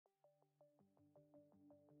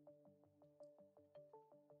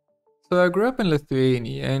So I grew up in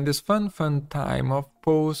Lithuania in this fun time of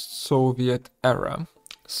post-Soviet era.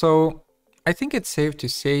 So I think it's safe to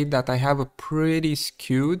say that I have a pretty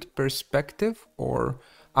skewed perspective or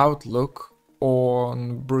outlook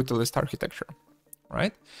on brutalist architecture,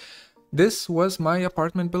 right? This was my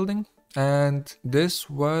apartment building, and this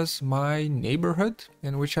was my neighborhood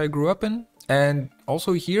in which I grew up in. And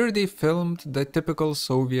also here they filmed the typical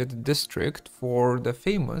Soviet district for the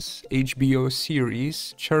famous HBO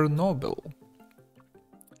series Chernobyl.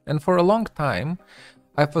 And for a long time,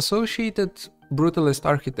 I've associated brutalist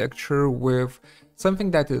architecture with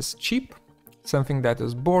something that is cheap, something that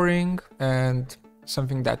is boring, and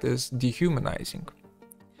something that is dehumanizing.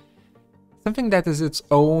 Something that is its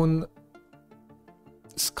own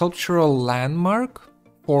sculptural landmark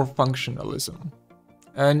for functionalism.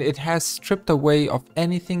 And it has stripped away of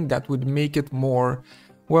anything that would make it more,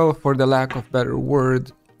 well, for the lack of better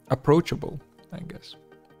word, approachable, I guess.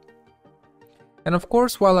 And of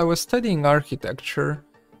course, while I was studying architecture,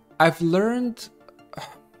 I've learned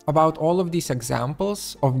about all of these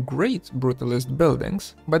examples of great brutalist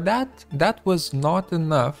buildings, but that was not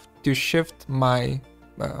enough to shift my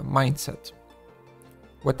mindset.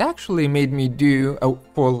 What actually made me do a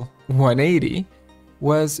full 180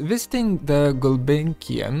 was visiting the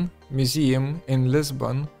Gulbenkian Museum in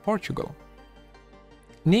Lisbon, Portugal.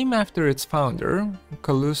 Named after its founder,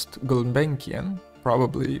 Calouste Gulbenkian,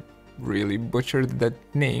 probably really butchered that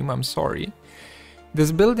name, I'm sorry.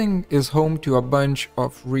 This building is home to a bunch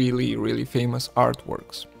of really famous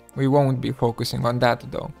artworks. We won't be focusing on that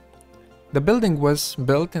though. The building was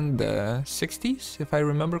built in the 60s, if I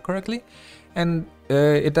remember correctly, and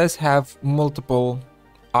it does have multiple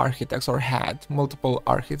architects, or had multiple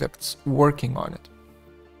architects working on it.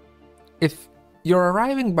 If you're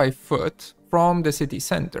arriving by foot from the city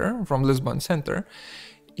center, from Lisbon center,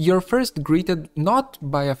 you're first greeted not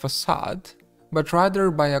by a facade, but rather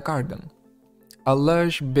by a garden. A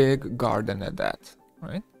lush, big garden at that,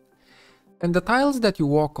 right? And the tiles that you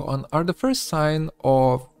walk on are the first sign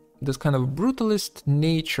of this kind of brutalist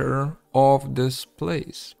nature of this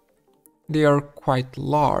place. They are quite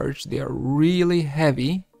large, they are really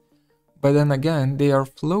heavy, but then again, they are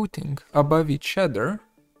floating above each other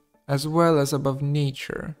as well as above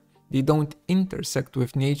nature. They don't intersect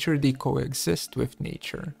with nature, they coexist with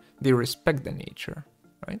nature. They respect the nature,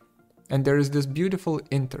 right? And there is this beautiful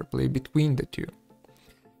interplay between the two.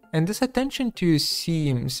 And this attention to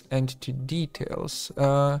seams and to details,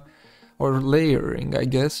 or layering, I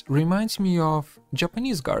guess, reminds me of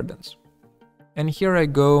Japanese gardens. And here I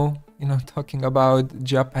go, talking about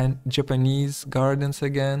Japanese gardens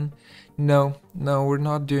again. No, we're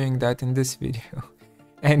not doing that in this video.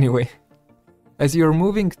 Anyway, as you're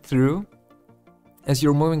moving through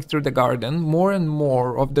the garden, more and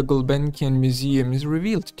more of the Gulbenkian Museum is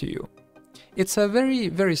revealed to you. It's a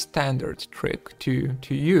very standard trick to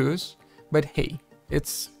use, but hey,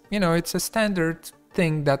 it's a standard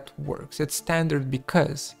thing that works. It's standard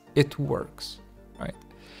because it works, right?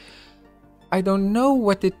 I don't know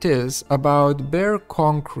what it is about bare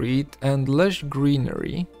concrete and lush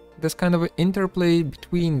greenery, this kind of interplay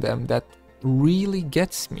between them, that really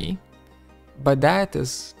gets me, but that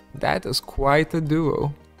is quite a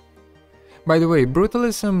duo. By the way,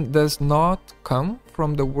 brutalism does not come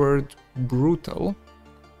from the word brutal,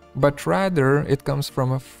 but rather it comes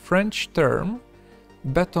from a French term,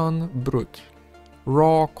 béton brut,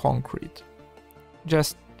 raw concrete.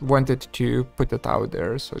 Just wanted to put it out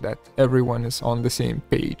there so that everyone is on the same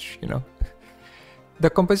page, The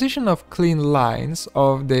composition of clean lines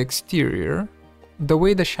of the exterior, the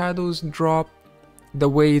way the shadows drop, the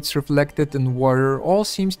way it's reflected in water, all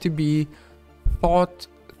seems to be thought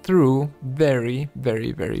through very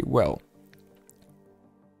well.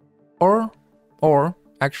 Or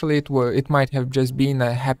actually it might have just been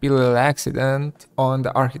a happy little accident on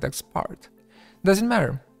the architect's part. Doesn't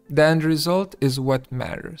matter. The end result is what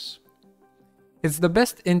matters. It's the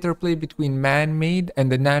best interplay between man-made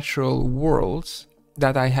and the natural worlds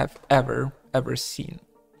that I have ever seen.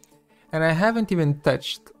 And I haven't even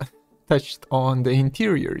touched on the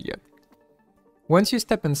interior yet. Once you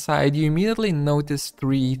step inside, you immediately notice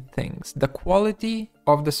three things: the quality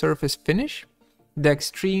of the surface finish, the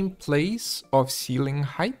extreme place of ceiling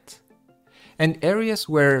height, and areas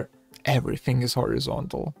where everything is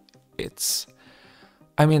horizontal.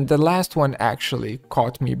 The last one actually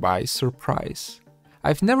caught me by surprise.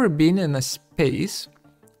 I've never been in a space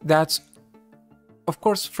that's, of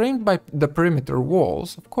course, framed by the perimeter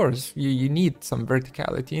walls. Of course, you need some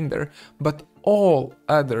verticality in there, but all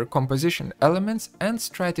other composition elements and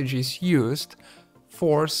strategies used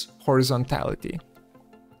force horizontality.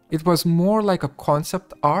 It was more like a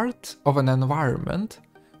concept art of an environment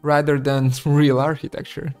rather than real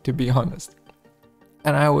architecture, to be honest.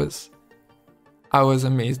 And I was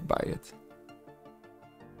amazed by it.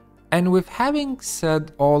 And with having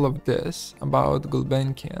said all of this about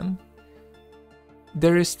Gulbenkian,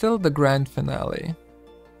 there is still the grand finale,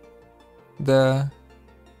 the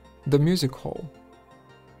music hall.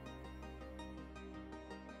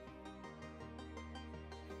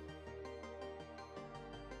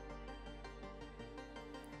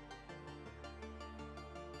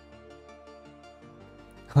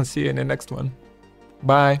 I'll see you in the next one.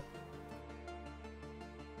 Bye.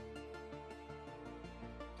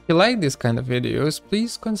 If you like this kind of videos,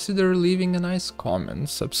 please consider leaving a nice comment,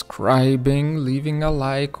 subscribing, leaving a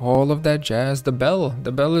like, all of that jazz. The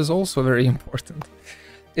bell is also very important.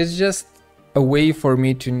 It's just a way for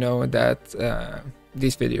me to know that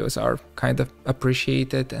these videos are kind of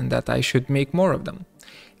appreciated and that I should make more of them.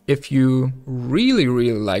 If you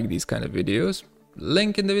really like these kind of videos,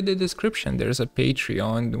 link in the video description. There's a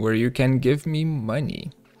Patreon where you can give me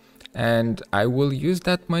money. And I will use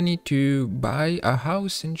that money to buy a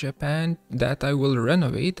house in Japan that I will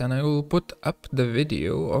renovate, and I will put up the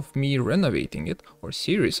video of me renovating it, or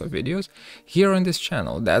series of videos, here on this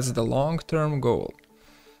channel. That's the long-term goal.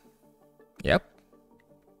 Yep.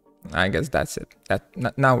 I guess that's it.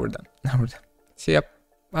 Now we're done. See ya.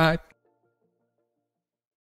 Bye.